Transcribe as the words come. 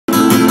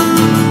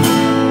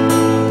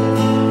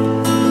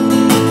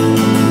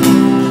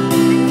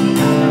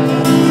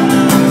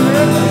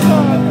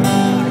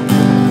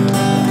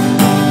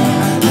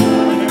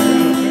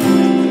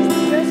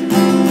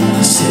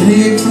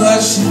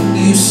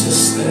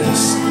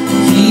exist.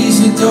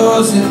 Keys with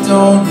doors that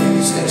don't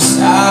exist.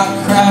 I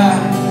cry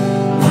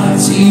my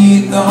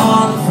teeth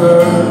on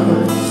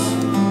pearls.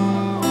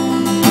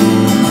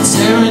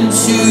 Tear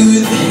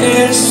into the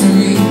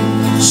history.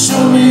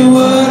 Show me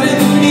what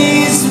it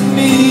means to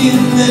me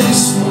in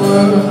this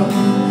world.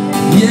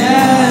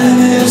 Yeah,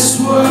 this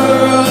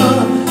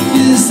world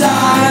is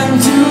time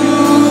to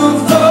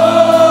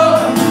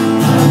fall.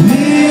 A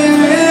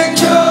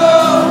miracle,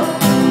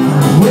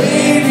 I'm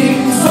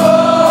waiting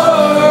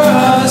for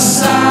a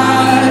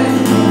sign.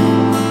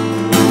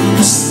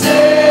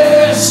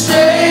 Stare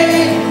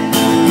straight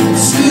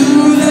into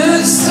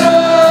the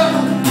sun,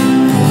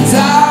 and I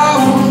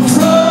will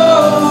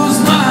close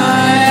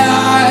my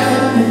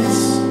eyes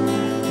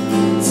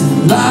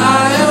till I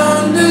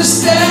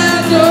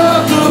understand or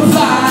go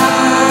blind.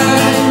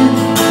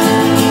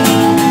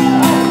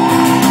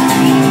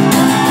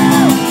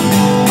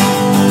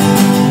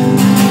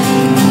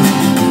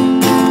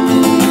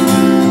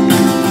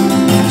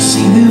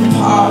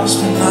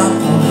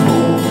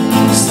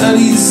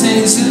 Studied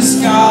saints and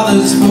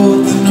scholars,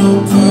 both the no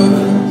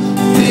pearl,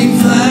 big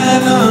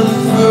plan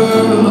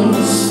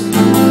unfurls.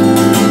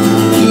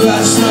 Do I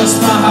trust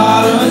my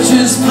heart or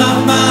just my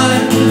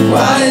mind?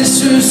 Why is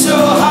truth so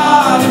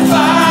hard to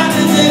find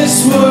in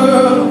this world?